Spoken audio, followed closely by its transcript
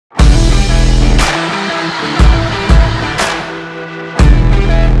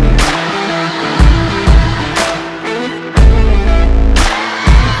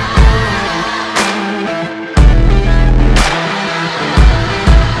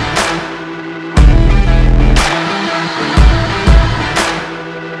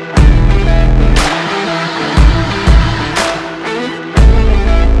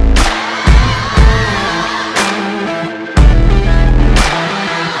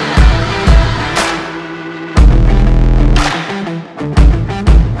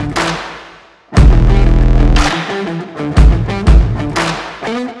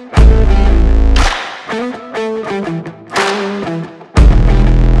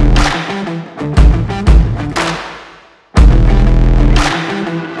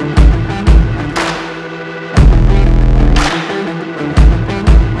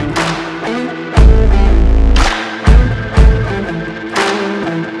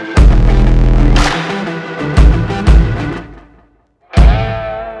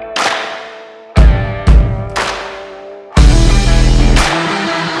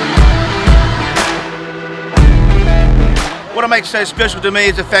makes it so special to me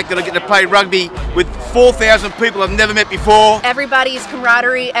is the fact that I get to play rugby with 4,000 people I've never met before. Everybody's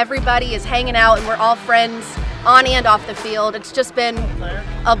camaraderie, everybody is hanging out, and we're all friends on and off the field. It's just been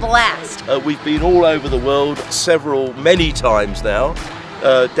a blast. We've been all over the world many times now.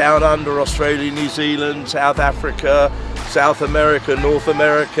 Down under Australia, New Zealand, South Africa, South America, North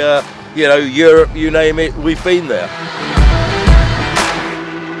America, you know, Europe, you name it, we've been there.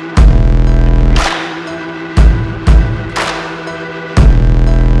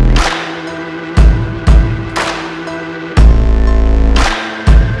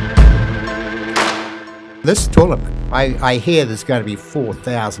 This tournament, I hear there's going to be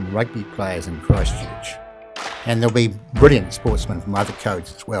 4,000 rugby players in Christchurch. And there'll be brilliant sportsmen from other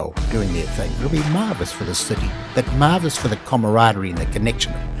codes as well doing their thing. It'll be marvellous for the city, but marvellous for the camaraderie and the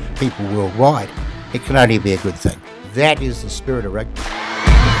connection of people worldwide. It can only be a good thing. That is the spirit of rugby.